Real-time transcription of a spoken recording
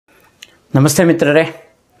ನಮಸ್ತೆ ಮಿತ್ರರೇ,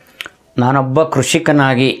 ನಾನೊಬ್ಬ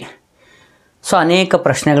ಕೃಷಿಕನಾಗಿ ಅನೇಕ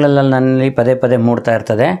ಪ್ರಶ್ನೆಗಳೆಲ್ಲ ನನ್ನಲ್ಲಿ ಪದೇ ಪದೇ ಮೂಡ್ತಾ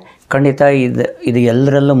ಇರ್ತದೆ. ಖಂಡಿತ ಇದು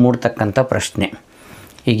ಎಲ್ಲರಲ್ಲೂ ಮೂಡ್ತಕ್ಕಂಥ ಪ್ರಶ್ನೆ.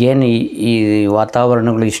 ಈಗೇನು ಈ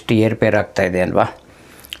ವಾತಾವರಣಗಳು ಇಷ್ಟು ಏರ್ಪೇರಾಗ್ತಾ ಇದೆ ಅಲ್ವಾ?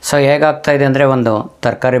 ಹೇಗಾಗ್ತಾ ಇದೆ ಅಂದರೆ, ಒಂದು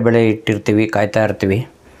ತರಕಾರಿ ಬೆಳೆ ಇಟ್ಟಿರ್ತೀವಿ, ಕಾಯ್ತಾ ಇರ್ತೀವಿ,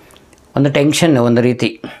 ಒಂದು ಟೆನ್ಷನ್, ಒಂದು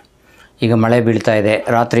ರೀತಿ. ಈಗ ಮಳೆ ಬೀಳ್ತಾ ಇದೆ,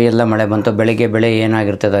 ರಾತ್ರಿ ಎಲ್ಲ ಮಳೆ ಬಂತು, ಬೆಳಿಗ್ಗೆ ಬೆಳೆ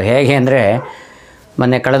ಏನಾಗಿರ್ತದೋ ಹೇಗೆ ಅಂದರೆ,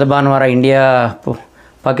 ಮೊನ್ನೆ ಕಳೆದ ಭಾನುವಾರ ಇಂಡಿಯಾ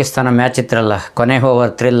ಪಾಕಿಸ್ತಾನ ಮ್ಯಾಚ್ ಇತ್ತರಲ್ಲ, ಕೊನೆ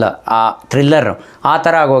ಓವರ್ ಥ್ರಿಲ್ಲರು ಆ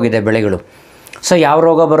ಥರ ಆಗೋಗಿದೆ ಬೆಳೆಗಳು. ಯಾವ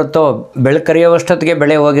ರೋಗ ಬರುತ್ತೋ ಬೆಳಕರಿಯೋವಷ್ಟೊತ್ತಿಗೆ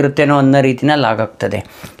ಬೆಳೆ ಹೋಗಿರುತ್ತೇನೋ ಅನ್ನೋ ರೀತಿನಲ್ಲಿ ಆಗಾಗ್ತದೆ.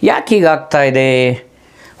 ಯಾಕೆ ಹೀಗಾಗ್ತಾ ಇದೆ?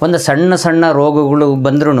 ಒಂದು ಸಣ್ಣ ಸಣ್ಣ ರೋಗಗಳು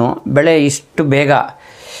ಬಂದ್ರೂ ಬೆಳೆ ಇಷ್ಟು ಬೇಗ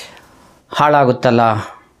ಹಾಳಾಗುತ್ತಲ್ಲ.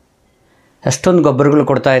 ಅಷ್ಟೊಂದು ಗೊಬ್ಬರಗಳು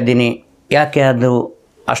ಕೊಡ್ತಾ ಇದ್ದೀನಿ, ಯಾಕೆ ಅದು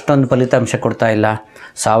ಅಷ್ಟೊಂದು ಫಲಿತಾಂಶ ಕೊಡ್ತಾ ಇಲ್ಲ?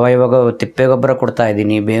 ಸಾವಯವ ತಿಪ್ಪೆ ಗೊಬ್ಬರ ಕೊಡ್ತಾ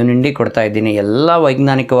ಇದ್ದೀನಿ, ಬೇವಿನ ಹಿಂಡಿ ಕೊಡ್ತಾ ಇದ್ದೀನಿ, ಎಲ್ಲ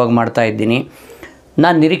ವೈಜ್ಞಾನಿಕವಾಗಿ ಮಾಡ್ತಾ ಇದ್ದೀನಿ.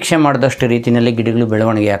 ನಾನು ನಿರೀಕ್ಷೆ ಮಾಡಿದಷ್ಟು ರೀತಿಯಲ್ಲಿ ಗಿಡಗಳು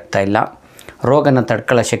ಬೆಳವಣಿಗೆ ಆಗ್ತಾಯಿಲ್ಲ. ರೋಗನ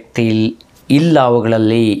ತಡ್ಕೊಳ್ಳೋ ಶಕ್ತಿ ಇಲ್ಲ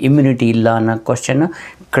ಅವುಗಳಲ್ಲಿ, ಇಮ್ಯುನಿಟಿ ಇಲ್ಲ ಅನ್ನೋ ಕ್ವಶನ್ನು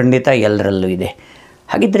ಖಂಡಿತ ಎಲ್ಲರಲ್ಲೂ ಇದೆ.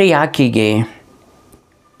 ಹಾಗಿದ್ದರೆ ಯಾಕೆ ಹೀಗೆ?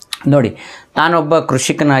 ನೋಡಿ, ನಾನೊಬ್ಬ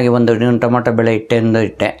ಕೃಷಿಕನಾಗಿ ಒಂದು ಟೊಮಾಟೊ ಬೆಳೆ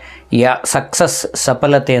ಇಟ್ಟೆ.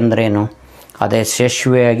 ಸಫಲತೆ ಅಂದ್ರೇನು? ಅದೇ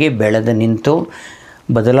ಯಶಸ್ವಿಯಾಗಿ ಬೆಳೆದು ನಿಂತು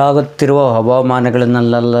ಬದಲಾಗುತ್ತಿರುವ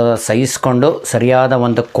ಹವಾಮಾನಗಳನ್ನೆಲ್ಲ ಸಹಿಸ್ಕೊಂಡು ಸರಿಯಾದ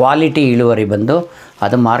ಒಂದು ಕ್ವಾಲಿಟಿ ಇಳುವರಿ ಬಂದು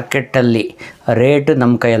ಅದು ಮಾರ್ಕೆಟಲ್ಲಿ ರೇಟು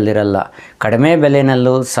ನಮ್ಮ ಕೈಯಲ್ಲಿರಲ್ಲ, ಕಡಿಮೆ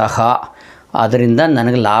ಬೆಲೆನಲ್ಲೂ ಸಹ ಅದರಿಂದ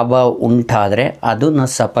ನನಗೆ ಲಾಭ ಉಂಟಾದರೆ ಅದನ್ನು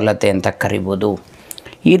ಸಫಲತೆ ಅಂತ ಕರಿಬೋದು.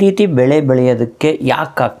 ಈ ರೀತಿ ಬೆಳೆ ಬೆಳೆಯೋದಕ್ಕೆ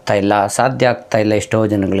ಯಾಕೆ ಆಗ್ತಾಯಿಲ್ಲ? ಸಾಧ್ಯ ಆಗ್ತಾಯಿಲ್ಲ ಎಷ್ಟೋ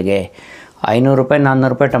ಜನಗಳಿಗೆ. 500 ರೂಪಾಯಿ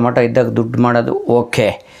 400 ರೂಪಾಯಿ ಟೊಮಾಟೊ ಇದ್ದಾಗ ದುಡ್ಡು ಮಾಡೋದು ಓಕೆ,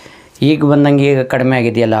 ಈಗ ಬಂದಂಗೆ ಈಗ ಕಡಿಮೆ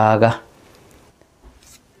ಆಗಿದೆಯಲ್ಲ. ಆಗ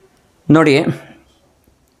ನೋಡಿ,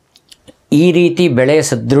 ಈ ರೀತಿ ಬೆಳೆ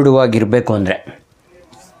ಸದೃಢವಾಗಿರಬೇಕು ಅಂದರೆ,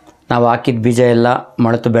 ನಾವು ಹಾಕಿದ ಬೀಜ ಎಲ್ಲ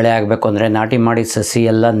ಮೊಳತು ಬೆಳೆ ಆಗಬೇಕು ಅಂದರೆ, ನಾಟಿ ಮಾಡಿದ ಸಸಿ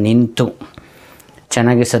ಎಲ್ಲ ನಿಂತು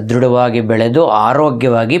ಚೆನ್ನಾಗಿ ಸದೃಢವಾಗಿ ಬೆಳೆದು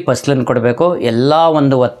ಆರೋಗ್ಯವಾಗಿ ಫಸಲನ್ನು ಕೊಡಬೇಕು. ಎಲ್ಲ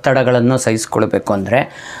ಒಂದು ಒತ್ತಡಗಳನ್ನು ಸಹಿಸ್ಕೊಳ್ಬೇಕು ಅಂದರೆ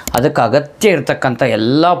ಅದಕ್ಕೆ ಅಗತ್ಯ ಇರತಕ್ಕಂಥ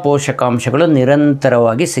ಎಲ್ಲ ಪೋಷಕಾಂಶಗಳು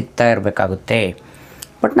ನಿರಂತರವಾಗಿ ಸಿಗ್ತಾ ಇರಬೇಕಾಗುತ್ತೆ.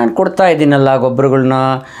 ಬಟ್ ನಾನು ಕೊಡ್ತಾ ಇದ್ದೀನಲ್ಲ, ಗೊಬ್ಬರಗಳನ್ನ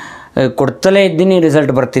ಕೊಡ್ತಲೇ ಇದ್ದೀನಿ,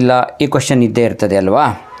 ರಿಸಲ್ಟ್ ಬರ್ತಿಲ್ಲ, ಈ ಕ್ವಶನ್ ಇದ್ದೇ ಇರ್ತದೆ ಅಲ್ವಾ?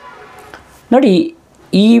 ನೋಡಿ,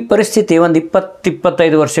 ಈ ಪರಿಸ್ಥಿತಿ ಒಂದು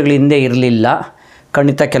 20-25 ವರ್ಷಗಳ ಹಿಂದೆ ಇರಲಿಲ್ಲ.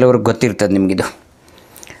 ಖಂಡಿತ ಕೆಲವ್ರಿಗೆ ಗೊತ್ತಿರ್ತದೆ ನಿಮಗಿದು.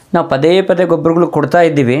 ನಾವು ಪದೇ ಪದೇ ಗೊಬ್ಬರಗಳು ಕೊಡ್ತಾ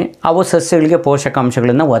ಇದ್ದೀವಿ, ಅವು ಸಸ್ಯಗಳಿಗೆ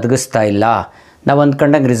ಪೋಷಕಾಂಶಗಳನ್ನು ಒದಗಿಸ್ತಾ ಇಲ್ಲ. ನಾವು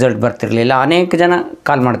ಅಂದ್ಕೊಂಡಂಗೆ ರಿಸಲ್ಟ್ ಬರ್ತಿರಲಿಲ್ಲ. ಅನೇಕ ಜನ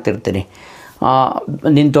ಕಾಲ್ ಮಾಡ್ತಿರ್ತೀನಿ,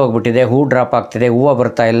 ನಿಂತು ಹೋಗ್ಬಿಟ್ಟಿದೆ, ಹೂ ಡ್ರಾಪ್ ಆಗ್ತಿದೆ, ಹೂವು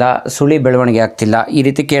ಬರ್ತಾಯಿಲ್ಲ, ಸುಳಿ ಬೆಳವಣಿಗೆ ಆಗ್ತಿಲ್ಲ, ಈ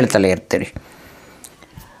ರೀತಿ ಕೇಳ್ತಲೇ ಇರ್ತೀರಿ.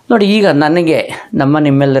 ನೋಡಿ, ಈಗ ನನಗೆ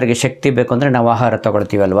ನಿಮ್ಮೆಲ್ಲರಿಗೆ ಶಕ್ತಿ ಬೇಕು ಅಂದರೆ ನಾವು ಆಹಾರ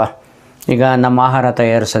ತೊಗೊಳ್ತೀವಲ್ವ. ಈಗ ನಮ್ಮ ಆಹಾರ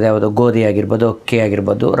ತಯಾರಿಸೋದು ಯಾವುದು? ಗೋಧಿ ಆಗಿರ್ಬೋದು, ಅಕ್ಕಿ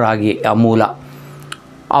ಆಗಿರ್ಬೋದು, ರಾಗಿ, ಅಮೂಲ,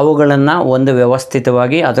 ಅವುಗಳನ್ನು ಒಂದು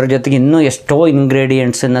ವ್ಯವಸ್ಥಿತವಾಗಿ ಅದರ ಜೊತೆಗೆ ಇನ್ನೂ ಎಷ್ಟೋ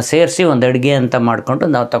ಇಂಗ್ರೀಡಿಯೆಂಟ್ಸನ್ನು ಸೇರಿಸಿ ಒಂದು ಅಡುಗೆ ಅಂತ ಮಾಡಿಕೊಂಡು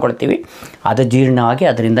ನಾವು ತಗೊಳ್ತೀವಿ. ಅದು ಜೀರ್ಣವಾಗಿ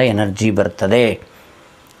ಅದರಿಂದ ಎನರ್ಜಿ ಬರ್ತದೆ.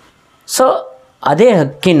 ಅದೇ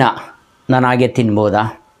ಅಕ್ಕಿನ ನಾನು ಹಾಗೆ ತಿನ್ಬೋದಾ?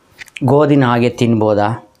 ಗೋಧಿನ ಹಾಗೆ ತಿನ್ಬೋದಾ?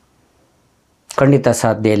 ಖಂಡಿತ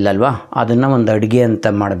ಸಾಧ್ಯ ಇಲ್ಲಲ್ವಾ? ಅದನ್ನು ಒಂದು ಅಡುಗೆ ಅಂತ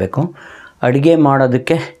ಮಾಡಬೇಕು. ಅಡುಗೆ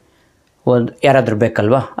ಮಾಡೋದಕ್ಕೆ ಯಾರಾದರೂ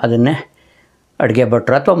ಬೇಕಲ್ವ? ಅದನ್ನೇ ಅಡುಗೆ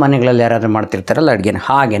ಭಟ್ರು ಅಥವಾ ಮನೆಗಳಲ್ಲಿ ಯಾರಾದರೂ ಮಾಡ್ತಿರ್ತಾರಲ್ಲ ಅಡುಗೆನ,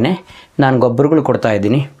 ಹಾಗೆಯೇ ನಾನು ಗೊಬ್ಬರಗಳು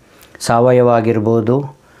ಕೊಡ್ತಾಯಿದ್ದೀನಿ. ಸಾವಯವ ಆಗಿರ್ಬೋದು,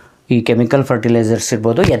 ಈ ಕೆಮಿಕಲ್ ಫರ್ಟಿಲೈಸರ್ಸ್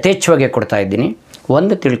ಇರ್ಬೋದು, ಯಥೇಚ್ಛವಾಗಿ ಕೊಡ್ತಾಯಿದ್ದೀನಿ.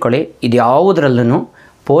 ಒಂದು ತಿಳ್ಕೊಳ್ಳಿ, ಇದು ಯಾವುದರಲ್ಲೂ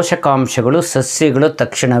ಪೋಷಕಾಂಶಗಳು ಸಸ್ಯಗಳು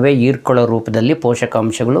ತಕ್ಷಣವೇ ಹೀರ್ಕೊಳ್ಳೋ ರೂಪದಲ್ಲಿ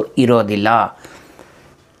ಪೋಷಕಾಂಶಗಳು ಇರೋದಿಲ್ಲ.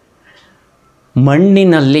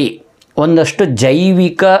 ಮಣ್ಣಿನಲ್ಲಿ ಒಂದಷ್ಟು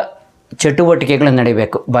ಜೈವಿಕ ಚಟುವಟಿಕೆಗಳು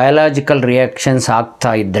ನಡೀಬೇಕು. ಬಯಾಲಜಿಕಲ್ ರಿಯಾಕ್ಷನ್ಸ್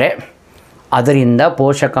ಆಗ್ತಾ ಇದ್ದರೆ ಅದರಿಂದ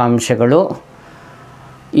ಪೋಷಕಾಂಶಗಳು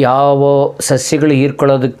ಯಾವ ಸಸ್ಯಗಳು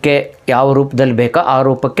ಹೀರ್ಕೊಳ್ಳೋದಕ್ಕೆ ಯಾವ ರೂಪದಲ್ಲಿ ಬೇಕೋ ಆ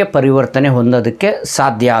ರೂಪಕ್ಕೆ ಪರಿವರ್ತನೆ ಹೊಂದೋದಕ್ಕೆ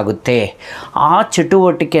ಸಾಧ್ಯ ಆಗುತ್ತೆ. ಆ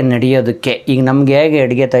ಚಟುವಟಿಕೆ ನಡೆಯೋದಕ್ಕೆ, ಈಗ ನಮಗೆ ಹೇಗೆ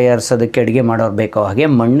ಅಡುಗೆ ತಯಾರಿಸೋದಕ್ಕೆ ಅಡುಗೆ ಮಾಡೋರು ಬೇಕೋ ಹಾಗೆ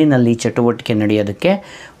ಮಣ್ಣಿನಲ್ಲಿ ಚಟುವಟಿಕೆ ನಡೆಯೋದಕ್ಕೆ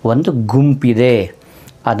ಒಂದು ಗುಂಪಿದೆ.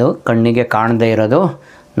 ಅದು ಕಣ್ಣಿಗೆ ಕಾಣದೇ ಇರೋದು,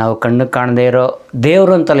 ನಾವು ಕಣ್ಣಿಗೆ ಕಾಣದೇ ಇರೋ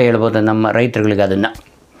ದೇವರು ಅಂತಲೇ ಹೇಳ್ಬೋದು ನಮ್ಮ ರೈತರುಗಳಿಗೆ. ಅದನ್ನು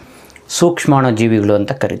ಸೂಕ್ಷ್ಮಾಣುಜೀವಿಗಳು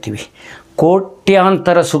ಅಂತ ಕರಿತೀವಿ.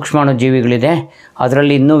 ಕೋಟ್ಯಾಂತರ ಸೂಕ್ಷ್ಮಾಣುಜೀವಿಗಳಿದೆ.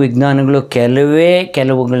 ಅದರಲ್ಲಿ ಇನ್ನೂ ವಿಜ್ಞಾನಿಗಳು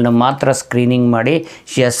ಕೆಲವುಗಳನ್ನ ಮಾತ್ರ ಸ್ಕ್ರೀನಿಂಗ್ ಮಾಡಿ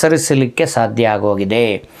ಹೆಸರಿಸಲಿಕ್ಕೆ ಸಾಧ್ಯ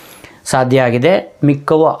ಆಗಿದೆ,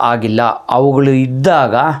 ಮಿಕ್ಕವು ಆಗಿಲ್ಲ. ಅವುಗಳು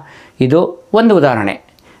ಇದ್ದಾಗ ಇದು ಒಂದು ಉದಾಹರಣೆ.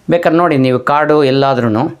 ಬೇಕಾದ್ರೆ ನೋಡಿ, ನೀವು ಕಾಡು ಎಲ್ಲಾದ್ರೂ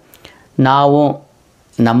ನಾವು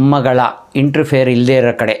ನಮ್ಮಗಳ ಇಂಟರ್ಫಿಯರ್ ಇಲ್ಲದೇ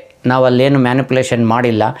ಇರೋ ಕಡೆ, ನಾವಲ್ಲೇನು ಮ್ಯಾನಿಪುಲೇಷನ್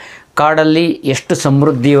ಮಾಡಿಲ್ಲ, ಕಾಡಲ್ಲಿ ಎಷ್ಟು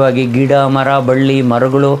ಸಮೃದ್ಧಿಯಾಗಿ ಗಿಡ, ಮರ, ಬಳ್ಳಿ,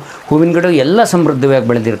 ಮರಗಳು, ಹೂವಿನ ಗಿಡ ಎಲ್ಲ ಸಮೃದ್ಧವಾಗಿ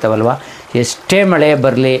ಬೆಳೆದಿರ್ತಾವಲ್ವ. ಎಷ್ಟೇ ಮಳೆ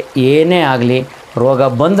ಬರಲಿ, ಏನೇ ಆಗಲಿ, ರೋಗ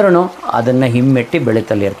ಬಂದ್ರೂ ಅದನ್ನು ಹಿಮ್ಮೆಟ್ಟಿ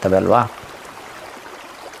ಬೆಳೀತಲೇ ಇರ್ತವೆ ಅಲ್ವಾ.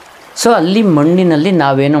 ಅಲ್ಲಿ ಮಣ್ಣಿನಲ್ಲಿ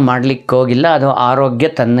ನಾವೇನು ಮಾಡಲಿಕ್ಕೆ ಹೋಗಿಲ್ಲ, ಅದು ಆರೋಗ್ಯ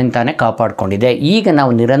ತನ್ನಿಂತಾನೇ ಕಾಪಾಡಿಕೊಂಡಿದೆ. ಈಗ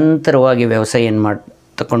ನಾವು ನಿರಂತರವಾಗಿ ವ್ಯವಸಾಯ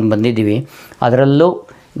ತಗೊಂಡು ಬಂದಿದ್ದೀವಿ. ಅದರಲ್ಲೂ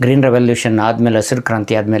ಗ್ರೀನ್ ರೆವಲ್ಯೂಷನ್ ಆದಮೇಲೆ, ಹಸಿರು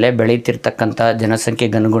ಕ್ರಾಂತಿ ಆದಮೇಲೆ ಬೆಳೀತಿರ್ತಕ್ಕಂಥ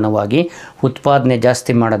ಜನಸಂಖ್ಯೆಗೆ ಅನುಗುಣವಾಗಿ ಉತ್ಪಾದನೆ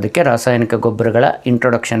ಜಾಸ್ತಿ ಮಾಡೋದಕ್ಕೆ ರಾಸಾಯನಿಕ ಗೊಬ್ಬರಗಳ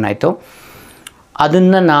ಇಂಟ್ರೊಡಕ್ಷನ್ ಆಯಿತು.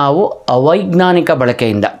 ಅದನ್ನು ನಾವು ಅವೈಜ್ಞಾನಿಕ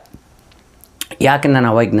ಬಳಕೆಯಿಂದ, ಯಾಕೆ ನಾನು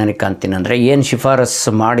ಅವೈಜ್ಞಾನಿಕ ಅಂತೀನಿ ಅಂದರೆ, ಏನು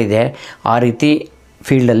ಶಿಫಾರಸ್ಸು ಮಾಡಿದೆ ಆ ರೀತಿ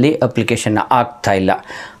ಫೀಲ್ಡಲ್ಲಿ ಅಪ್ಲಿಕೇಶನ್ ಆಗ್ತಾಯಿಲ್ಲ.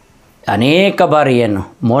 ಅನೇಕ ಬಾರಿ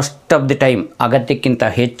ಮೋಸ್ಟ್ ಆಫ್ ದಿ ಟೈಮ್ ಅಗತ್ಯಕ್ಕಿಂತ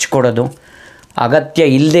ಹೆಚ್ಚು ಕೊಡೋದು, ಅಗತ್ಯ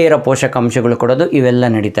ಇಲ್ಲದೇ ಇರೋ ಪೋಷಕಾಂಶಗಳು ಕೊಡೋದು, ಇವೆಲ್ಲ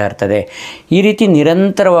ನಡೀತಾ ಇರ್ತದೆ. ಈ ರೀತಿ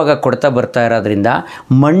ನಿರಂತರವಾಗಿ ಕೊಡ್ತಾ ಬರ್ತಾ ಇರೋದ್ರಿಂದ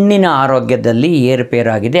ಮಣ್ಣಿನ ಆರೋಗ್ಯದಲ್ಲಿ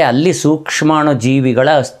ಏರುಪೇರಾಗಿದೆ. ಅಲ್ಲಿ ಸೂಕ್ಷ್ಮಾಣು ಜೀವಿಗಳ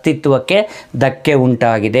ಅಸ್ತಿತ್ವಕ್ಕೆ ಧಕ್ಕೆ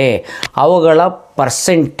ಉಂಟಾಗಿದೆ. ಅವುಗಳ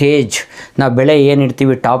ಪರ್ಸೆಂಟೇಜ್, ನಾವು ಬೆಳೆ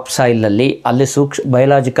ಏನಿಡ್ತೀವಿ ಟಾಪ್ ಸಾಯಿಲಲ್ಲಿ, ಅಲ್ಲಿ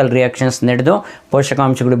ಬಯೋಲಾಜಿಕಲ್ ರಿಯಾಕ್ಷನ್ಸ್ ನಡೆದು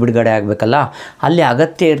ಪೋಷಕಾಂಶಗಳು ಬಿಡುಗಡೆ ಆಗಬೇಕಲ್ಲ, ಅಲ್ಲಿ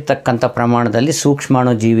ಅಗತ್ಯ ಇರತಕ್ಕಂಥ ಪ್ರಮಾಣದಲ್ಲಿ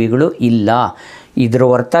ಸೂಕ್ಷ್ಮಾಣು ಜೀವಿಗಳು ಇಲ್ಲ. ಇದರ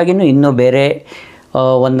ಹೊರತಾಗಿಯೂ ಇನ್ನೂ ಬೇರೆ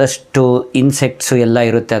ಒಂದಷ್ಟು ಇನ್ಸೆಕ್ಟ್ಸು ಎಲ್ಲ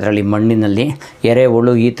ಇರುತ್ತೆ ಅದರಲ್ಲಿ, ಮಣ್ಣಿನಲ್ಲಿ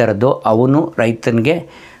ಎರೆಹುಳು ಈ ಥರದ್ದು, ಅವನು ರೈತನಿಗೆ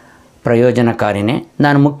ಪ್ರಯೋಜನಕಾರಿನೇ.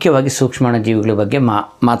 ನಾನು ಮುಖ್ಯವಾಗಿ ಸೂಕ್ಷ್ಮಾಣು ಜೀವಿಗಳ ಬಗ್ಗೆ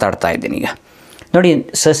ಮಾತಾಡ್ತಾ ಇದ್ದೀನಿ. ಈಗ ನೋಡಿ,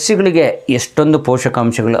 ಸಸ್ಯಗಳಿಗೆ ಎಷ್ಟೊಂದು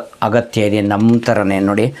ಪೋಷಕಾಂಶಗಳು ಅಗತ್ಯ ಇದೆ ನಮ್ಮ ಥರನೇ.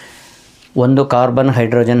 ನೋಡಿ, ಒಂದು ಕಾರ್ಬನ್,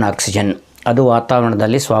 ಹೈಡ್ರೋಜನ್, ಆಕ್ಸಿಜನ್, ಅದು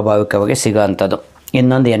ವಾತಾವರಣದಲ್ಲಿ ಸ್ವಾಭಾವಿಕವಾಗಿ ಸಿಗೋ ಅಂಥದ್ದು.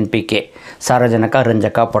 ಇನ್ನೊಂದು NPK, ಸಾರಜನಕ,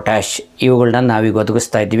 ರಂಜಕ, ಪೊಟ್ಯಾಷ್, ಇವುಗಳನ್ನ ನಾವೀಗ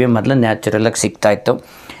ಒದಗಿಸ್ತಾ ಇದ್ದೀವಿ. ಮೊದಲು ನ್ಯಾಚುರಲಾಗಿ ಸಿಗ್ತಾಯಿತ್ತು.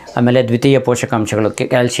 ಆಮೇಲೆ ದ್ವಿತೀಯ ಪೋಷಕಾಂಶಗಳು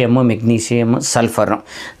ಕ್ಯಾಲ್ಶಿಯಮ್ಮು, ಮೆಗ್ನೀಷಿಯಮ್ಮು, ಸಲ್ಫರು.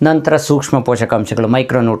 ನಂತರ ಸೂಕ್ಷ್ಮ ಪೋಷಕಾಂಶಗಳು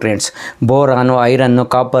micronutrients, boron, iron,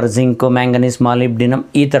 copper, zinc, manganese, molybdenum,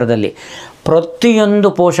 ಈ ಥರದಲ್ಲಿ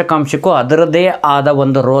ಪ್ರತಿಯೊಂದು ಪೋಷಕಾಂಶಕ್ಕೂ ಅದರದ್ದೇ ಆದ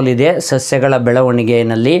ಒಂದು ರೋಲ್ ಇದೆ ಸಸ್ಯಗಳ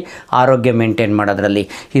ಬೆಳವಣಿಗೆಯಲ್ಲಿ, ಆರೋಗ್ಯ ಮೇಂಟೈನ್ ಮಾಡೋದ್ರಲ್ಲಿ.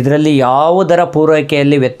 ಇದರಲ್ಲಿ ಯಾವುದರ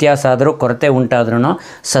ಪೂರೈಕೆಯಲ್ಲಿ ವ್ಯತ್ಯಾಸ ಆದರೂ, ಕೊರತೆ ಉಂಟಾದ್ರೂ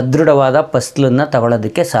ಸದೃಢವಾದ ಫಸಲನ್ನು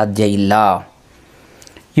ತಗೊಳ್ಳೋದಕ್ಕೆ ಸಾಧ್ಯ ಇಲ್ಲ.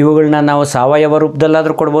 ಇವುಗಳನ್ನ ನಾವು ಸಾವಯವ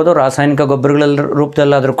ರೂಪದಲ್ಲಾದರೂ ಕೊಡ್ಬೋದು, ರಾಸಾಯನಿಕ ಗೊಬ್ಬರಗಳ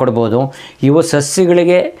ರೂಪದಲ್ಲಾದರೂ ಕೊಡ್ಬೋದು. ಇವು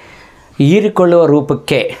ಸಸ್ಯಗಳಿಗೆ ಹೀರಿಕೊಳ್ಳುವ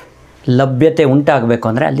ರೂಪಕ್ಕೆ ಲಭ್ಯತೆ ಉಂಟಾಗಬೇಕು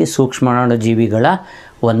ಅಂದರೆ ಅಲ್ಲಿ ಸೂಕ್ಷ್ಮಾಣು ಜೀವಿಗಳ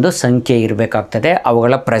ಒಂದು ಸಂಖ್ಯೆ ಇರಬೇಕಾಗ್ತದೆ,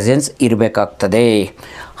 ಅವುಗಳ ಪ್ರೆಸೆನ್ಸ್ ಇರಬೇಕಾಗ್ತದೆ.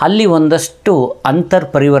 ಅಲ್ಲಿ ಒಂದಷ್ಟು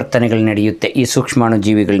ಅಂತರ್ಪರಿವರ್ತನೆಗಳು ನಡೆಯುತ್ತೆ ಈ ಸೂಕ್ಷ್ಮಾಣು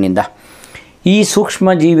ಜೀವಿಗಳಿಂದ. ಈ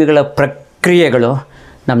ಸೂಕ್ಷ್ಮ ಜೀವಿಗಳ ಪ್ರಕ್ರಿಯೆಗಳು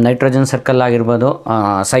ನಮ್ಮ ನೈಟ್ರೋಜನ್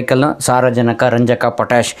ಸೈಕಲ್ನ ಸಾರಜನಕ, ರಂಜಕ,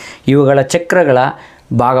 ಪೊಟ್ಯಾಷ್ ಇವುಗಳ ಚಕ್ರಗಳ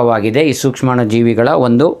ಭಾಗವಾಗಿದೆ ಈ ಸೂಕ್ಷ್ಮಾಣು ಜೀವಿಗಳ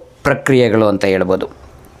ಒಂದು ಪ್ರಕ್ರಿಯೆಗಳು ಅಂತ ಹೇಳ್ಬೋದು.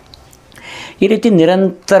 ಈ ರೀತಿ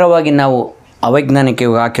ನಿರಂತರವಾಗಿ ನಾವು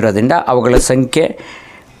ಅವೈಜ್ಞಾನಿಕವಾಗಿ ಹಾಕಿರೋದ್ರಿಂದ ಅವುಗಳ ಸಂಖ್ಯೆ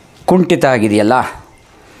ಕುಂಠಿತ ಆಗಿದೆಯಲ್ಲ,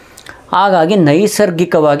 ಹಾಗಾಗಿ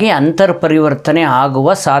ನೈಸರ್ಗಿಕವಾಗಿ ಅಂತರ್ಪರಿವರ್ತನೆ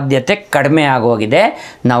ಆಗುವ ಸಾಧ್ಯತೆ ಕಡಿಮೆ ಆಗೋಗಿದೆ.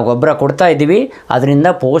 ನಾವು ಗೊಬ್ಬರ ಕೊಡ್ತಾ ಇದ್ದೀವಿ, ಅದರಿಂದ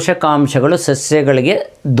ಪೋಷಕಾಂಶಗಳು ಸಸ್ಯಗಳಿಗೆ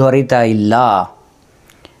ದೊರೀತಾ ಇಲ್ಲ.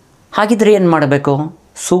 ಹಾಗಿದ್ರೆ ಏನು ಮಾಡಬೇಕು?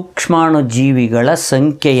 ಸೂಕ್ಷ್ಮಾಣು ಜೀವಿಗಳ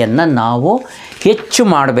ಸಂಖ್ಯೆಯನ್ನು ನಾವು ಹೆಚ್ಚು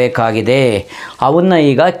ಮಾಡಬೇಕಾಗಿದೆ. ಅವನ್ನು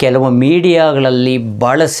ಈಗ ಕೆಲವು ಮೀಡಿಯಾಗಳಲ್ಲಿ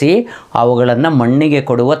ಬಳಸಿ ಅವುಗಳನ್ನು ಮಣ್ಣಿಗೆ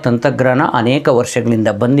ಕೊಡುವ ತಂತ್ರಜ್ಞಾನ ಅನೇಕ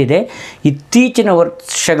ವರ್ಷಗಳಿಂದ ಬಂದಿದೆ. ಇತ್ತೀಚಿನ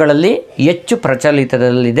ವರ್ಷಗಳಲ್ಲಿ ಹೆಚ್ಚು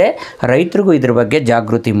ಪ್ರಚಲಿತದಲ್ಲಿದೆ. ರೈತರಿಗೂ ಇದ್ರ ಬಗ್ಗೆ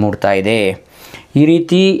ಜಾಗೃತಿ ಮೂಡ್ತಾ ಇದೆ. ಈ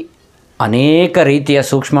ರೀತಿ ಅನೇಕ ರೀತಿಯ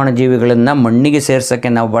ಸೂಕ್ಷ್ಮಾಣು ಜೀವಿಗಳನ್ನು ಮಣ್ಣಿಗೆ ಸೇರ್ಸೋಕ್ಕೆ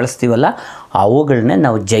ನಾವು ಬಳಸ್ತೀವಲ್ಲ, ಅವುಗಳನ್ನೇ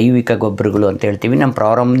ನಾವು ಜೈವಿಕ ಗೊಬ್ಬರಗಳು ಅಂತ ಹೇಳ್ತೀವಿ. ನಮ್ಮ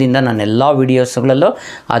ಪ್ರಾರಂಭದಿಂದ ನಾನು ಎಲ್ಲ ವೀಡಿಯೋಸ್ಗಳಲ್ಲೂ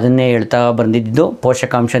ಅದನ್ನೇ ಹೇಳ್ತಾ ಬಂದಿದ್ದು,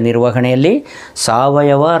 ಪೋಷಕಾಂಶ ನಿರ್ವಹಣೆಯಲ್ಲಿ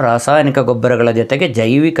ಸಾವಯವ ರಾಸಾಯನಿಕ ಗೊಬ್ಬರಗಳ ಜೊತೆಗೆ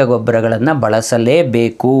ಜೈವಿಕ ಗೊಬ್ಬರಗಳನ್ನು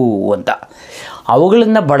ಬಳಸಲೇಬೇಕು ಅಂತ.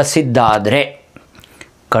 ಅವುಗಳನ್ನು ಬಳಸಿದ್ದಾದರೆ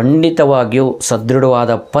ಖಂಡಿತವಾಗಿಯೂ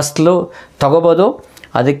ಸದೃಢವಾದ ಫಸಲು ತಗೋಬೋದು.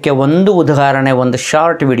 ಅದಕ್ಕೆ ಒಂದು ಉದಾಹರಣೆ, ಒಂದು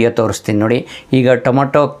ಶಾರ್ಟ್ ವಿಡಿಯೋ ತೋರಿಸ್ತೀನಿ ನೋಡಿ. ಈಗ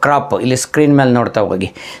ಟೊಮೊಟೊ ಕ್ರಾಪ್ ಇಲ್ಲಿ ಸ್ಕ್ರೀನ್ ಮೇಲೆ ನೋಡ್ತಾ ಹೋಗಿ,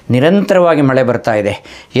 ನಿರಂತರವಾಗಿ ಮಳೆ ಬರ್ತಾ ಇದೆ.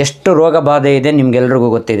 ಎಷ್ಟು ರೋಗ ಬಾಧೆ ಇದೆ ನಿಮಗೆಲ್ರಿಗೂ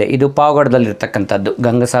ಗೊತ್ತಿದೆ. ಇದು ಪಾವಗಡದಲ್ಲಿರ್ತಕ್ಕಂಥದ್ದು.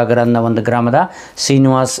 ಗಂಗಸಾಗರ ಅನ್ನೋ ಒಂದು ಗ್ರಾಮದ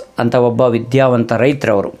ಶ್ರೀನಿವಾಸ್ ಅಂತ ಒಬ್ಬ ವಿದ್ಯಾವಂತ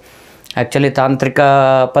ರೈತರವರು. ಆ್ಯಕ್ಚುಲಿ ತಾಂತ್ರಿಕ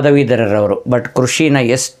ಪದವೀಧರರವರು, ಬಟ್ ಕೃಷಿನ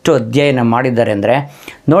ಎಷ್ಟು ಅಧ್ಯಯನ ಮಾಡಿದ್ದಾರೆ ಅಂದರೆ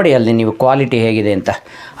ನೋಡಿ ಅಲ್ಲಿ ನೀವು ಕ್ವಾಲಿಟಿ ಹೇಗಿದೆ ಅಂತ.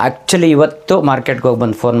 ಆ್ಯಕ್ಚುಲಿ ಇವತ್ತು ಮಾರ್ಕೆಟ್ಗೆ ಹೋಗಿ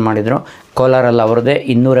ಬಂದು ಫೋನ್ ಮಾಡಿದರು. ಕೋಲಾರಲ್ಲಿ ಅವ್ರದ್ದೇ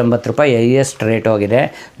 280 ರೂಪಾಯಿ ಹೈಯೆಸ್ಟ್ ರೇಟ್ ಹೋಗಿದೆ.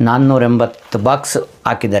 480 ಬಾಕ್ಸ್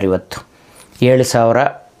ಹಾಕಿದ್ದಾರೆ ಇವತ್ತು. 7,000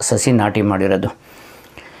 ಸಸಿ ನಾಟಿ ಮಾಡಿರೋದು.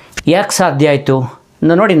 ಯಾಕೆ ಸಾಧ್ಯ ಆಯಿತು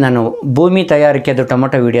ನೋಡಿ, ನಾನು ಭೂಮಿ ತಯಾರಿಕೆದು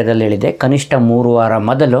ಟೊಮೊಟೊ ವೀಡಿಯೋದಲ್ಲಿ ಹೇಳಿದೆ, ಕನಿಷ್ಠ 3 ವಾರ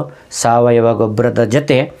ಮೊದಲು ಸಾವಯವ ಗೊಬ್ಬರದ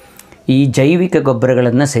ಜೊತೆ ಈ ಜೈವಿಕ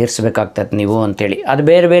ಗೊಬ್ಬರಗಳನ್ನು ಸೇರಿಸಬೇಕಾಗ್ತದೆ ನೀವು ಅಂಥೇಳಿ. ಅದು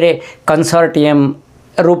ಬೇರೆ ಬೇರೆ ಕನ್ಸಾರ್ಟಿಯಮ್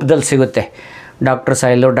ರೂಪದಲ್ಲಿ ಸಿಗುತ್ತೆ. Doctor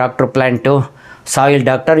soil, doctor plant, soil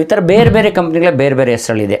doctor, ಈ ಥರ ಬೇರೆ ಬೇರೆ ಕಂಪ್ನಿಗಳ ಬೇರೆ ಬೇರೆ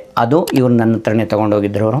ಹೆಸರುಗಳಿದೆ. ಅದು ಇವ್ರು ನನ್ನ ಹತ್ರನೇ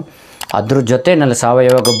ತೊಗೊಂಡೋಗಿದ್ರು ಅವರು. ಅದ್ರ ಜೊತೆ ನನ್ನ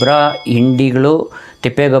ಸಾವಯವ ಗೊಬ್ಬರ, ಹಿಂಡಿಗಳು,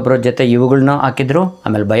 ತಿಪ್ಪೆ ಗೊಬ್ಬರದ ಜೊತೆ ಇವುಗಳನ್ನ ಹಾಕಿದ್ರು.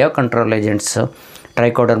 ಆಮೇಲೆ bio control agents,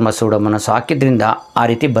 Trichoderma, Pseudomonas ಹಾಕಿದ್ರಿಂದ ಆ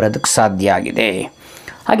ರೀತಿ ಬರೋದಕ್ಕೆ ಸಾಧ್ಯ ಆಗಿದೆ.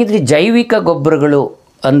 ಹಾಗಿದ್ರೆ ಜೈವಿಕ ಗೊಬ್ಬರಗಳು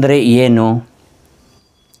ಅಂದರೆ ಏನು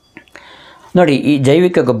ನೋಡಿ? ಈ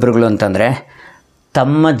ಜೈವಿಕ ಗೊಬ್ಬರಗಳು ಅಂತಂದರೆ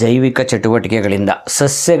ತಮ್ಮ ಜೈವಿಕ ಚಟುವಟಿಕೆಗಳಿಂದ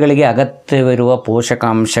ಸಸ್ಯಗಳಿಗೆ ಅಗತ್ಯವಿರುವ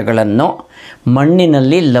ಪೋಷಕಾಂಶಗಳನ್ನು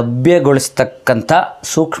ಮಣ್ಣಿನಲ್ಲಿ ಲಭ್ಯಗೊಳಿಸ್ತಕ್ಕಂಥ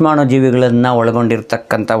ಸೂಕ್ಷ್ಮಾಣುಜೀವಿಗಳನ್ನು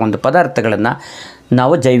ಒಳಗೊಂಡಿರ್ತಕ್ಕಂಥ ಒಂದು ಪದಾರ್ಥಗಳನ್ನು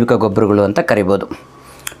ನಾವು ಜೈವಿಕ ಗೊಬ್ಬರಗಳು ಅಂತ ಕರಿಬೋದು.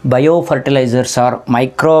 Bio fertilisers R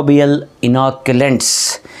microbial ಇನಾಕ್ಯುಲೆಂಟ್ಸ್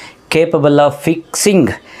capable of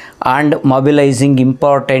fixing and mobilizing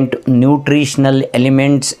important nutritional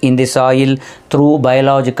elements in the soil through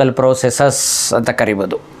biological processes ಅಂತ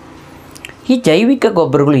ಕರಿಬೋದು. ಈ ಜೈವಿಕ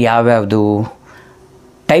ಗೊಬ್ಬರಗಳು ಯಾವ್ಯಾವುದು,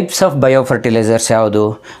 ಟೈಪ್ಸ್ ಆಫ್ ಬಯೋ ಫರ್ಟಿಲೈಸರ್ಸ್ ಯಾವುದು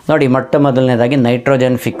ನೋಡಿ. ಮೊದಲನೇದಾಗಿ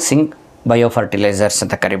ನೈಟ್ರೋಜನ್ ಫಿಕ್ಸಿಂಗ್ ಬಯೋ ಫರ್ಟಿಲೈಸರ್ಸ್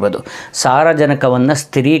ಅಂತ ಕರಿಬೋದು. ಸಾರಜನಕವನ್ನು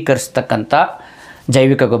ಸ್ಥಿರೀಕರಿಸ್ತಕ್ಕಂಥ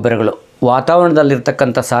ಜೈವಿಕ ಗೊಬ್ಬರಗಳು.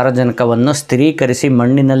 ವಾತಾವರಣದಲ್ಲಿರ್ತಕ್ಕಂಥ ಸಾರಜನಕವನ್ನು ಸ್ಥಿರೀಕರಿಸಿ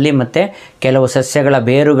ಮಣ್ಣಿನಲ್ಲಿ ಮತ್ತು ಕೆಲವು ಸಸ್ಯಗಳ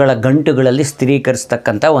ಬೇರುಗಳ ಗಂಟುಗಳಲ್ಲಿ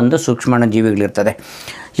ಸ್ಥಿರೀಕರಿಸ್ತಕ್ಕಂಥ ಒಂದು ಸೂಕ್ಷ್ಮಾಣುಜೀವಿಗಳಿರ್ತದೆ.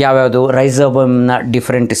 ಯಾವ್ಯಾವುದು? ರೈಸೋಬಿಯಮ್ನ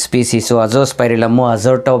different species, ಅಜೋಸ್ಪೈರಿಲಮ್ಮು,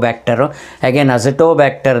 ಅಜೋಟೋಬ್ಯಾಕ್ಟರು. Again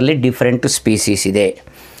ಅಜಟೋಬ್ಯಾಕ್ಟರಲ್ಲಿ different species ಇದೆ.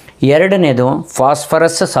 ಎರಡನೇದು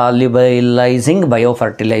ಫಾಸ್ಫರಸ್ ಸಾಲ್ಯುಬಲೈಸಿಂಗ್ ಬಯೋ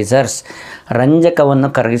ಫರ್ಟಿಲೈಸರ್ಸ್,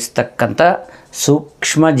 ರಂಜಕವನ್ನು ಕರಗಿಸ್ತಕ್ಕಂಥ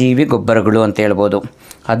ಸೂಕ್ಷ್ಮಜೀವಿ ಗೊಬ್ಬರಗಳು ಅಂತ ಹೇಳ್ಬೋದು.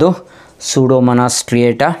 ಅದು Pseudomonas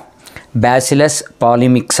ಸ್ಟ್ರಿಯೇಟಾ, bacillus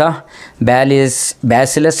ಪಾಲಿಮಿಕ್ಸಾ,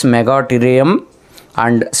 bacillus ಮೆಗಾಟಿರಿಯಮ್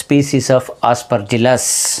and species of Aspergillus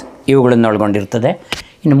ಇವುಗಳನ್ನು ಒಳಗೊಂಡಿರ್ತದೆ.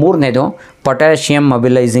 ಇನ್ನು ಮೂರನೇದು ಪೊಟ್ಯಾಷಿಯಮ್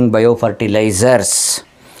ಮೊಬಿಲೈಸಿಂಗ್ ಬಯೋ ಫರ್ಟಿಲೈಸರ್ಸ್,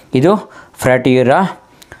 ಇದು ಫ್ರಾಟಿಯುರಾ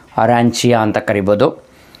ಅರಾಂಚಿಯಾ ಅಂತ ಕರಿಬೋದು.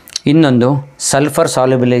 ಇನ್ನೊಂದು ಸಲ್ಫರ್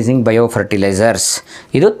ಸಾಲ್ಯುಬಲೈಸಿಂಗ್ ಬಯೋ ಫರ್ಟಿಲೈಸರ್ಸ್,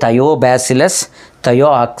 ಇದು ಥಯೋಬ್ಯಾಸಿಲಸ್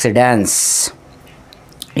ಥಯೋಆಕ್ಸಿಡ್ಯಾನ್ಸ್.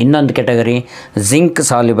 ಇನ್ನೊಂದು ಕೆಟಗರಿ ಜಿಂಕ್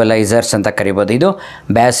ಸಾಲ್ಯುಬಲೈಸರ್ಸ್ ಅಂತ ಕರಿಬೋದು, ಇದು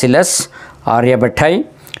ಬ್ಯಾಸಿಲಸ್ ಆರ್ಯಬಟೈ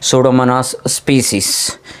ಸೂಡೋಮೊನಾಸ್ ಸ್ಪೀಸೀಸ್.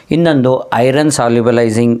 ಇನ್ನೊಂದು iron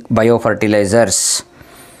solubilising bio fertilisers,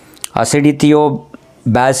 ಅಸಿಡಿಥಿಯೋ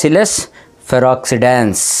bacillus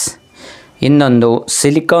ಫೆರಾಕ್ಸಿಡ್ಯಾನ್ಸ್. ಇನ್ನೊಂದು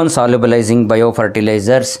ಸಿಲಿಕಾನ್ ಸಾಲ್ಯುಬಲೈಸಿಂಗ್ ಬಯೋ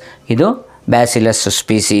ಫರ್ಟಿಲೈಸರ್ಸ್, ಇದು ಬ್ಯಾಸಿಲಸ್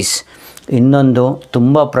ಸ್ಪೀಸೀಸ್. ಇನ್ನೊಂದು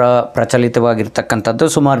ತುಂಬ ಪ್ರಚಲಿತವಾಗಿರ್ತಕ್ಕಂಥದ್ದು,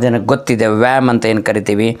 ಸುಮಾರು ಜನಕ್ಕೆ ಗೊತ್ತಿದೆ, ವ್ಯಾಮ್ ಅಂತ ಏನು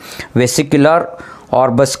ಕರಿತೀವಿ, ವೆಸಿಕ್ಯುಲಾರ್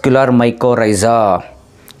ಆರ್ಬಸ್ಕ್ಯುಲಾರ್ ಮೈಕೋರೈಸಾ.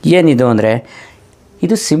 ಏನಿದು ಅಂದರೆ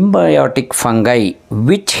ಇದು symbiotic fungi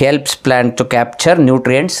which helps plant to capture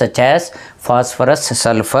nutrients such as phosphorus,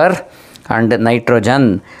 sulphur and nitrogen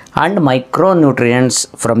and micronutrients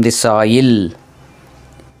from the soil.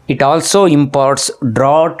 It also imports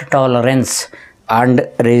drought tolerance and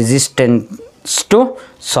resistance to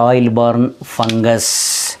soil Born fungus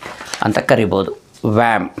ಅಂತ ಕರಿಬೋದು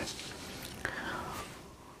VAM.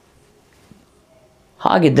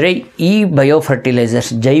 ಹಾಗಿದ್ದರೆ ಈ bio fertilisers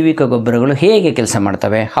ಜೈವಿಕ ಗೊಬ್ಬರಗಳು ಹೇಗೆ ಕೆಲಸ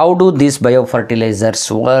ಮಾಡ್ತವೆ? How do these bio fertilisers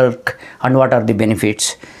work and what are the benefits?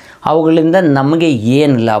 ಅವುಗಳಿಂದ ನಮಗೆ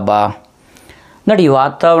ಏನು ಲಾಭ? ನೋಡಿ,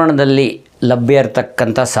 ವಾತಾವರಣದಲ್ಲಿ ಲಭ್ಯ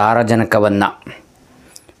ಇರತಕ್ಕಂಥ ಸಾರಜನಕವನ್ನು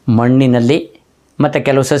ಮಣ್ಣಿನಲ್ಲಿ ಮತ್ತು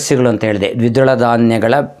ಕೆಲವು ಸಸ್ಯಗಳು ಅಂತ ಹೇಳಿದೆ, ದ್ವಿದಳ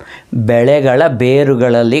ಧಾನ್ಯಗಳ ಬೆಳೆಗಳ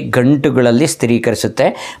ಬೇರುಗಳಲ್ಲಿ ಗಂಟುಗಳಲ್ಲಿ ಸ್ಥಿರೀಕರಿಸುತ್ತೆ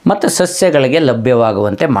ಮತ್ತು ಸಸ್ಯಗಳಿಗೆ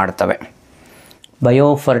ಲಭ್ಯವಾಗುವಂತೆ ಮಾಡ್ತವೆ. Bio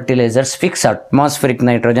fertilizers fix atmospheric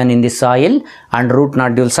nitrogen in the soil and root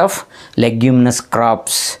nodules of leguminous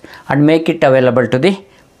crops and make it available to the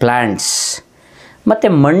plants. ಮತ್ತು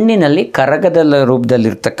ಮಣ್ಣಿನಲ್ಲಿ ಕರಗದ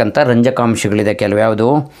ರೂಪದಲ್ಲಿರ್ತಕ್ಕಂಥ ರಂಜಕಾಂಶಗಳಿದೆ ಕೆಲವು. ಯಾವುದು?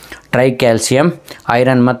 ಟ್ರೈಕ್ಯಾಲ್ಸಿಯಂ,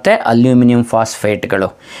 ಐರನ್ ಮತ್ತು ಅಲ್ಯೂಮಿನಿಯಂ ಫಾಸ್ಫೇಟ್ಗಳು.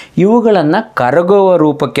 ಇವುಗಳನ್ನು ಕರಗುವ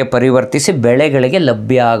ರೂಪಕ್ಕೆ ಪರಿವರ್ತಿಸಿ ಬೆಳೆಗಳಿಗೆ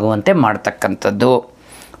ಲಭ್ಯ ಆಗುವಂತೆ ಮಾಡ್ತಕ್ಕಂಥದ್ದು.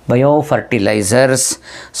 Bio fertilizers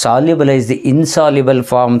solubilize the insoluble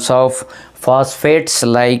forms of phosphates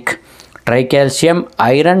like tricalcium,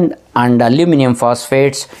 iron and aluminum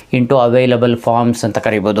phosphates into available forms ಅಂತ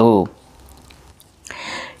ಕರಿಬೋದು.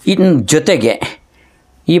 ಇನ್ನು ಜೊತೆಗೆ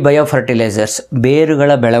ಈ ಬಯೋ ಫರ್ಟಿಲೈಸರ್ಸ್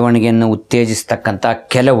ಬೇರುಗಳ ಬೆಳವಣಿಗೆಯನ್ನು ಉತ್ತೇಜಿಸ್ತಕ್ಕಂಥ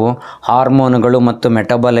ಕೆಲವು ಹಾರ್ಮೋನುಗಳು ಮತ್ತು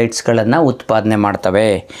ಮೆಟಬಲೈಟ್ಸ್ಗಳನ್ನು ಉತ್ಪಾದನೆ ಮಾಡ್ತವೆ.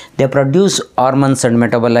 They produce hormones and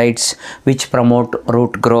metabolites which promote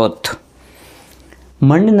root growth.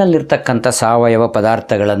 ಮಣ್ಣಿನಲ್ಲಿರ್ತಕ್ಕಂಥ ಸಾವಯವ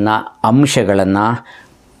ಪದಾರ್ಥಗಳನ್ನು, ಅಂಶಗಳನ್ನು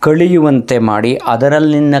ಕಳೆಯುವಂತೆ ಮಾಡಿ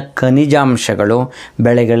ಅದರಲ್ಲಿನ ಖನಿಜಾಂಶಗಳು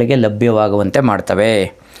ಬೆಳೆಗಳಿಗೆ ಲಭ್ಯವಾಗುವಂತೆ ಮಾಡ್ತವೆ.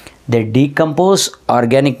 They decompose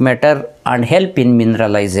organic matter and help in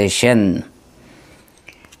mineralisation.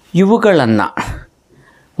 ಇವುಗಳನ್ನು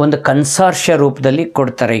ಒಂದು ಕನ್ಸಾರ್ಷಿಯ ರೂಪದಲ್ಲಿ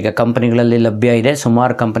ಕೊಡ್ತಾರೆ. ಈಗ ಕಂಪನಿಗಳಲ್ಲಿ ಲಭ್ಯ ಇದೆ,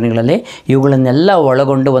 ಸುಮಾರು ಕಂಪನಿಗಳಲ್ಲಿ ಇವುಗಳನ್ನೆಲ್ಲ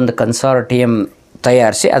ಒಳಗೊಂಡು ಒಂದು ಕನ್ಸಾರ್ಟಿಯಮ್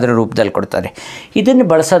ತಯಾರಿಸಿ ಅದರ ರೂಪದಲ್ಲಿ ಕೊಡ್ತಾರೆ. ಇದನ್ನು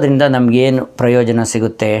ಬಳಸೋದ್ರಿಂದ ನಮಗೇನು ಪ್ರಯೋಜನ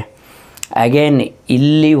ಸಿಗುತ್ತೆ? ಅಗೇನ್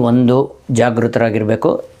ಇಲ್ಲಿ ಒಂದು ಜಾಗೃತರಾಗಿರಬೇಕು.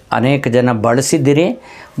 ಅನೇಕ ಜನ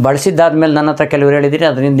ಬಳಸಿದ್ದಾದ್ಮೇಲೆ ನನ್ನ ಹತ್ರ ಕೆಲವರು ಹೇಳಿದಿರಿ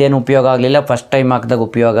ಅದರಿಂದ ಏನು ಉಪಯೋಗ ಆಗಲಿಲ್ಲ, ಫಸ್ಟ್ ಟೈಮ್ ಹಾಕಿದಾಗ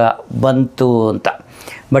ಉಪಯೋಗ ಬಂತು ಅಂತ.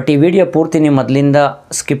 ಬಟ್ ಈ ವಿಡಿಯೋ ಪೂರ್ತಿ ನೀವು ಮೊದಲಿಂದ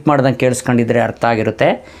ಸ್ಕಿಪ್ ಮಾಡ್ದಂಗೆ ಕೇಳಿಸ್ಕೊಂಡಿದ್ರೆ ಅರ್ಥ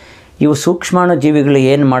ಆಗಿರುತ್ತೆ. ಇವು ಸೂಕ್ಷ್ಮಾಣು ಜೀವಿಗಳು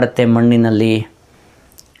ಏನು ಮಾಡುತ್ತೆ ಮಣ್ಣಿನಲ್ಲಿ,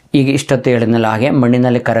 ಈಗ ಇಷ್ಟೊತ್ತು ಹೇಳಿದ್ನಲ್ಲ ಹಾಗೆ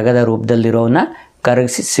ಮಣ್ಣಿನಲ್ಲಿ ಕರಗದ ರೂಪದಲ್ಲಿರೋವನ್ನ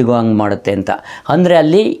ಕರಗಿಸಿ ಸಿಗೋ ಹಂಗೆ ಮಾಡುತ್ತೆ ಅಂತ. ಅಂದರೆ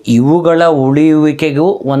ಅಲ್ಲಿ ಇವುಗಳ ಉಳಿಯುವಿಕೆಗೂ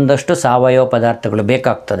ಒಂದಷ್ಟು ಸಾವಯವ ಪದಾರ್ಥಗಳು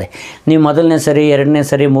ಬೇಕಾಗ್ತದೆ. ನೀವು ಮೊದಲನೇ ಸರಿ, ಎರಡನೇ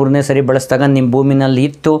ಸರಿ, ಮೂರನೇ ಸರಿ ಬಳಸಿದಾಗ ನಿಮ್ಮ ಭೂಮಿನಲ್ಲಿ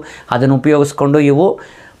ಇತ್ತು, ಅದನ್ನು ಉಪಯೋಗಿಸ್ಕೊಂಡು ಇವು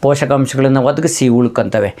ಪೋಷಕಾಂಶಗಳನ್ನು ಒದಗಿಸಿ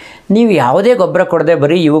ಉಳ್ಕೊತವೆ. ನೀವು ಯಾವುದೇ ಗೊಬ್ಬರ ಕೊಡದೆ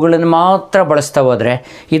ಬರೀ ಇವುಗಳನ್ನು ಮಾತ್ರ ಬಳಸ್ತಾ ಹೋದರೆ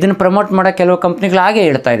ಇದನ್ನು ಪ್ರಮೋಟ್ ಮಾಡೋ ಕೆಲವು ಕಂಪ್ನಿಗಳು ಹಾಗೆ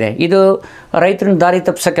ಹೇಳ್ತಾ ಇದೆ. ಇದು ರೈತರನ್ನ ದಾರಿ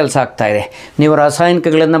ತಪ್ಪಿಸೋ ಕೆಲಸ ಆಗ್ತಾಯಿದೆ. ನೀವು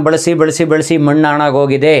ರಾಸಾಯನಿಕಗಳನ್ನು ಬಳಸಿ ಮಣ್ಣು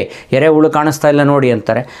ಹಾಳಾಗೋಗಿದೆ, ಎರೆಹುಳು ಕಾಣಿಸ್ತಾ ಇಲ್ಲ ನೋಡಿ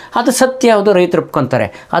ಅಂತಾರೆ. ಅದು ಸತ್ಯ, ಯಾವುದು ರೈತರು ಒಪ್ಕೊತಾರೆ.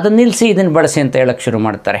 ಅದನ್ನು ನಿಲ್ಲಿಸಿ ಇದನ್ನು ಬಳಸಿ ಅಂತ ಹೇಳೋಕ್ಕೆ ಶುರು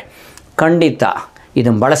ಮಾಡ್ತಾರೆ. ಖಂಡಿತ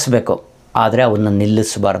ಇದನ್ನು ಬಳಸಬೇಕು, ಆದರೆ ಅವನ್ನು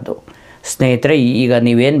ನಿಲ್ಲಿಸಬಾರ್ದು ಸ್ನೇಹಿತರೆ. ಈಗ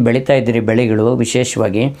ನೀವೇನು ಬೆಳೀತಾ ಇದ್ದೀರಿ ಬೆಳೆಗಳು,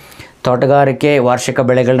 ವಿಶೇಷವಾಗಿ ತೋಟಗಾರಿಕೆ ವಾರ್ಷಿಕ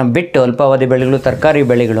ಬೆಳೆಗಳನ್ನ ಬಿಟ್ಟು ಅಲ್ಪಾವಧಿ ಬೆಳೆಗಳು, ತರಕಾರಿ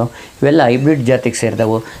ಬೆಳೆಗಳು, ಇವೆಲ್ಲ ಹೈಬ್ರಿಡ್ ಜಾತಿಗೆ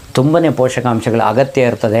ಸೇರಿದವು. ತುಂಬಾ ಪೋಷಕಾಂಶಗಳ ಅಗತ್ಯ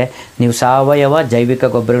ಇರ್ತದೆ. ನೀವು ಸಾವಯವ ಜೈವಿಕ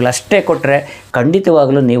ಗೊಬ್ಬರಗಳಷ್ಟೇ ಕೊಟ್ಟರೆ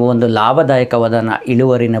ಖಂಡಿತವಾಗಲೂ ನೀವು ಒಂದು ಲಾಭದಾಯಕವಾದ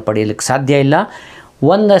ಇಳುವರಿನ ಪಡೆಯಲಿಕ್ಕೆ ಸಾಧ್ಯ ಇಲ್ಲ.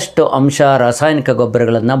 ಒಂದಷ್ಟು ಅಂಶ ರಾಸಾಯನಿಕ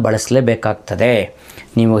ಗೊಬ್ಬರಗಳನ್ನು ಬಳಸಲೇಬೇಕಾಗ್ತದೆ.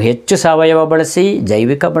 ನೀವು ಹೆಚ್ಚು ಸಾವಯವ ಬಳಸಿ,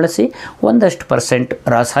 ಜೈವಿಕ ಬಳಸಿ, ಒಂದಷ್ಟು %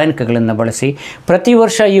 ರಾಸಾಯನಿಕಗಳನ್ನು ಬಳಸಿ. ಪ್ರತಿ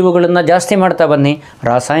ವರ್ಷ ಇವುಗಳನ್ನು ಜಾಸ್ತಿ ಮಾಡ್ತಾ ಬನ್ನಿ,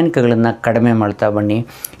 ರಾಸಾಯನಿಕಗಳನ್ನು ಕಡಿಮೆ ಮಾಡ್ತಾ ಬನ್ನಿ.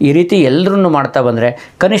 ಈ ರೀತಿ ಎಲ್ಲರೂ ಮಾಡ್ತಾ ಬಂದರೆ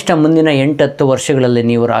ಕನಿಷ್ಠ ಮುಂದಿನ 8-10 ವರ್ಷಗಳಲ್ಲಿ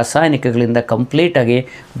ನೀವು ರಾಸಾಯನಿಕಗಳಿಂದ ಕಂಪ್ಲೀಟಾಗಿ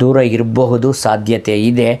ದೂರ ಇರಬಹುದು, ಸಾಧ್ಯತೆ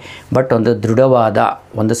ಇದೆ. ಬಟ್ ಒಂದು ದೃಢವಾದ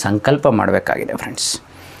ಒಂದು ಸಂಕಲ್ಪ ಮಾಡಬೇಕಾಗಿದೆ ಫ್ರೆಂಡ್ಸ್.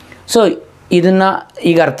 ಸೊ ಇದನ್ನು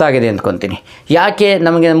ಈಗ ಅರ್ಥ ಆಗಿದೆ ಅಂದ್ಕೊತೀನಿ. ಯಾಕೆ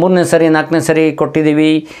ನಮಗೆ 3ನೇ ಸರಿ 4ನೇ ಸರಿ ಕೊಟ್ಟಿದ್ದೀವಿ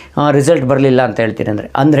ರಿಸಲ್ಟ್ ಬರಲಿಲ್ಲ ಅಂತ ಹೇಳ್ತೀರಿ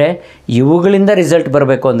ಅಂದರೆ ಇವುಗಳಿಂದ ರಿಸಲ್ಟ್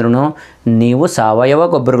ಬರಬೇಕು ಅಂದ್ರೂ ನೀವು ಸಾವಯವ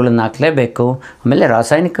ಗೊಬ್ಬರಗಳನ್ನು ಹಾಕಲೇಬೇಕು. ಆಮೇಲೆ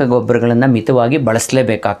ರಾಸಾಯನಿಕ ಗೊಬ್ಬರಗಳನ್ನು ಮಿತವಾಗಿ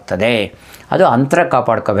ಬಳಸಲೇಬೇಕಾಗ್ತದೆ. ಅದು ಅಂತರ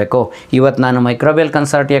ಕಾಪಾಡ್ಕೋಬೇಕು. ಇವತ್ತು ನಾನು ಮೈಕ್ರೋಬಿಯಲ್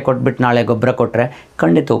ಕನ್ಸಾರ್ಟಿಯ ಕೊಟ್ಬಿಟ್ಟು ನಾಳೆ ಗೊಬ್ಬರ ಕೊಟ್ಟರೆ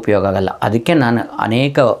ಖಂಡಿತ ಉಪಯೋಗ ಆಗಲ್ಲ. ಅದಕ್ಕೆ ನಾನು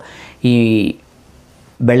ಅನೇಕ ಈ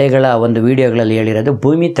ಬೆಳೆಗಳ ಒಂದು ವಿಡಿಯೋಗಳಲ್ಲಿ ಹೇಳಿರೋದು,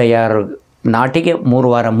 ಭೂಮಿ ತಯಾರು ನಾಟಿಗೆ 3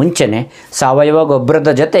 ವಾರ ಮುಂಚೆನೇ ಸಾವಯವ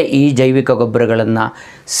ಗೊಬ್ಬರದ ಜೊತೆ ಈ ಜೈವಿಕ ಗೊಬ್ಬರಗಳನ್ನು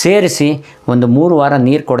ಸೇರಿಸಿ ಒಂದು 3 ವಾರ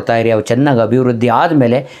ನೀರು ಕೊಡ್ತಾಯಿರಿ. ಅವು ಚೆನ್ನಾಗಿ ಅಭಿವೃದ್ಧಿ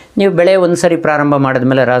ಆದಮೇಲೆ ನೀವು ಬೆಳೆ ಒಂದು ಸರಿ ಪ್ರಾರಂಭ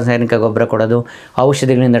ಮಾಡಿದ್ಮೇಲೆ ರಾಸಾಯನಿಕ ಗೊಬ್ಬರ ಕೊಡೋದು,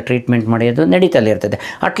 ಔಷಧಿಗಳಿಂದ ಟ್ರೀಟ್ಮೆಂಟ್ ಮಾಡೋದು ನಡೀತಲೇ ಇರ್ತದೆ.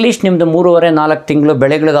 ಅಟ್ಲೀಸ್ಟ್ ನಿಮ್ಮದು 3.5-4 ತಿಂಗಳು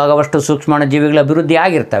ಬೆಳೆಗಳಿಗಾಗುವಷ್ಟು ಸೂಕ್ಷ್ಮಾಣು ಜೀವಿಗಳ ಅಭಿವೃದ್ಧಿ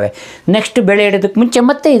ಆಗಿರ್ತವೆ. ನೆಕ್ಸ್ಟ್ ಬೆಳೆ ಇಡೋದಕ್ಕೆ ಮುಂಚೆ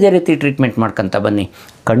ಮತ್ತೆ ಇದೇ ರೀತಿ ಟ್ರೀಟ್ಮೆಂಟ್ ಮಾಡ್ಕೊತ ಬನ್ನಿ.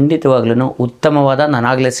 ಖಂಡಿತವಾಗ್ಲೂ ಉತ್ತಮವಾದ,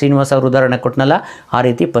 ನಾನಾಗಲೇ ಶ್ರೀನಿವಾಸ ಅವ್ರ ಉದಾಹರಣೆ ಕೊಟ್ಟನಲ್ಲ, ಆ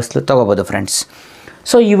ರೀತಿ ಫಸಲು ತೊಗೋಬೋದು ಫ್ರೆಂಡ್ಸ್.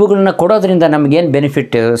 ಸೊ ಇವುಗಳನ್ನ ಕೊಡೋದ್ರಿಂದ ನಮಗೇನು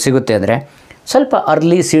ಬೆನಿಫಿಟ್ ಸಿಗುತ್ತೆ ಅಂದರೆ, ಸ್ವಲ್ಪ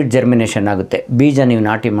ಅರ್ಲಿ ಸೀಡ್ ಜರ್ಮಿನೇಷನ್ ಆಗುತ್ತೆ. ಬೀಜ ನೀವು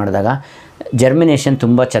ನಾಟಿ ಮಾಡಿದಾಗ ಜರ್ಮಿನೇಷನ್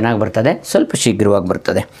ತುಂಬ ಚೆನ್ನಾಗಿ ಬರ್ತದೆ, ಸ್ವಲ್ಪ ಶೀಘ್ರವಾಗಿ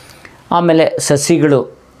ಬರ್ತದೆ. ಆಮೇಲೆ ಸಸಿಗಳು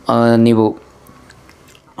ನೀವು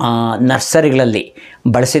ನರ್ಸರಿಗಳಲ್ಲಿ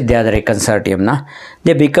ಬಳಸಿದ್ದೇ ಆದರೆ ಕನ್ಸಾರ್ಟಿಯಮ್ನ,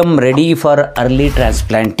 they become ready for early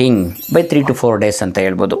transplanting by 3 to 4 days ಅಂತ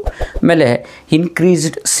ಹೇಳ್ಬೋದು. ಆಮೇಲೆ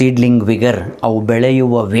ಇನ್ಕ್ರೀಸ್ಡ್ ಸೀಡ್ಲಿಂಗ್ ವಿಗರ್, ಅವು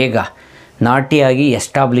ಬೆಳೆಯುವ ವೇಗ, ನಾಟಿಯಾಗಿ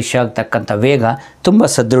ಎಸ್ಟಾಬ್ಲಿಷ್ ಆಗ್ತಕ್ಕಂಥ ವೇಗ ತುಂಬ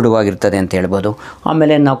ಸದೃಢವಾಗಿರ್ತದೆ ಅಂತ ಹೇಳ್ಬೋದು.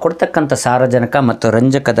 ಆಮೇಲೆ ನಾವು ಕೊಡ್ತಕ್ಕಂಥ ಸಾರಜನಕ ಮತ್ತು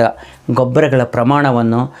ರಂಜಕದ ಗೊಬ್ಬರಗಳ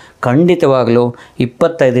ಪ್ರಮಾಣವನ್ನು ಖಂಡಿತವಾಗಲೂ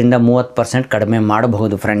 25-30% ಕಡಿಮೆ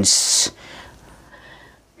ಮಾಡಬಹುದು ಫ್ರೆಂಡ್ಸ್.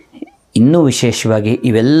 ಇನ್ನೂ ವಿಶೇಷವಾಗಿ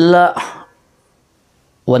ಇವೆಲ್ಲ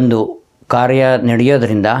ಒಂದು ಕಾರ್ಯ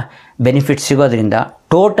ನಡೆಯೋದ್ರಿಂದ, ಬೆನಿಫಿಟ್ ಸಿಗೋದ್ರಿಂದ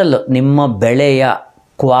ಟೋಟಲ್ ನಿಮ್ಮ ಬೆಳೆಯ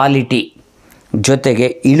ಕ್ವಾಲಿಟಿ ಜೊತೆಗೆ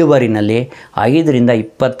ಇಳುವರಿನಲ್ಲಿ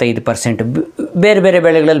 5-25% ಬೇರೆ ಬೇರೆ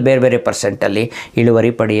ಬೆಳೆಗಳಲ್ಲಿ ಬೇರೆ ಬೇರೆ ಪರ್ಸೆಂಟಲ್ಲಿ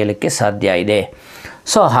ಇಳುವರಿ ಪಡೆಯಲಿಕ್ಕೆ ಸಾಧ್ಯ ಇದೆ.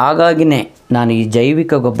 ಸೊ ಹಾಗಾಗಿನೇ ನಾನು ಈ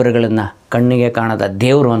ಜೈವಿಕ ಗೊಬ್ಬರಗಳನ್ನು ಕಣ್ಣಿಗೆ ಕಾಣದ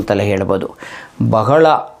ದೇವರು ಅಂತಲೇ ಹೇಳ್ಬೋದು. ಬಹಳ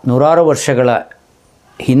 100 ವರ್ಷಗಳ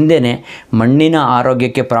ಹಿಂದೆಯೇ ಮಣ್ಣಿನ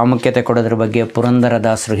ಆರೋಗ್ಯಕ್ಕೆ ಪ್ರಾಮುಖ್ಯತೆ ಕೊಡೋದ್ರ ಬಗ್ಗೆ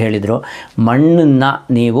ಪುರಂದರದಾಸರು ಹೇಳಿದರು. ಮಣ್ಣನ್ನು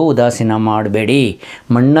ನೀವು ಉದಾಸೀನ ಮಾಡಬೇಡಿ,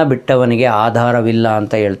 ಮಣ್ಣ ಬಿಟ್ಟವನಿಗೆ ಆಧಾರವಿಲ್ಲ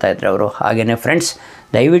ಅಂತ ಹೇಳ್ತಾಯಿದ್ರು ಅವರು. ಹಾಗೆಯೇ ಫ್ರೆಂಡ್ಸ್,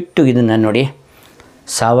 ದಯವಿಟ್ಟು ಇದನ್ನು ನೋಡಿ,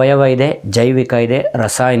 ಸಾವಯವ ಇದೆ, ಜೈವಿಕ ಇದೆ,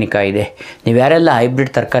 ರಾಸಾಯನಿಕ ಇದೆ. ನೀವು ಯಾರೆಲ್ಲ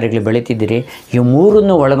ಹೈಬ್ರಿಡ್ ತರಕಾರಿಗಳು ಬೆಳೀತಿದ್ದೀರಿ, ಇವು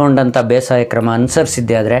ಮೂರನ್ನು ಒಳಗೊಂಡಂಥ ಬೇಸಾಯ ಕ್ರಮ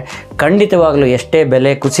ಅನುಸರಿಸಿದ್ದೆ ಆದರೆ ಖಂಡಿತವಾಗಲೂ ಎಷ್ಟೇ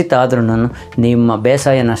ಬೆಲೆ ಕುಸಿತ ಆದ್ರೂ ನಿಮ್ಮ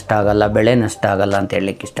ಬೇಸಾಯ ನಷ್ಟ ಆಗಲ್ಲ, ಬೆಳೆ ನಷ್ಟ ಆಗಲ್ಲ ಅಂತ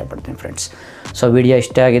ಹೇಳಲಿಕ್ಕೆ ಇಷ್ಟಪಡ್ತೀನಿ ಫ್ರೆಂಡ್ಸ್. ಸೊ ವಿಡಿಯೋ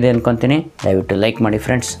ಇಷ್ಟ ಆಗಿದೆ ಅಂದ್ಕೊತೀನಿ. ದಯವಿಟ್ಟು ಲೈಕ್ ಮಾಡಿ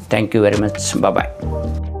friends. Thank you very much. Bye.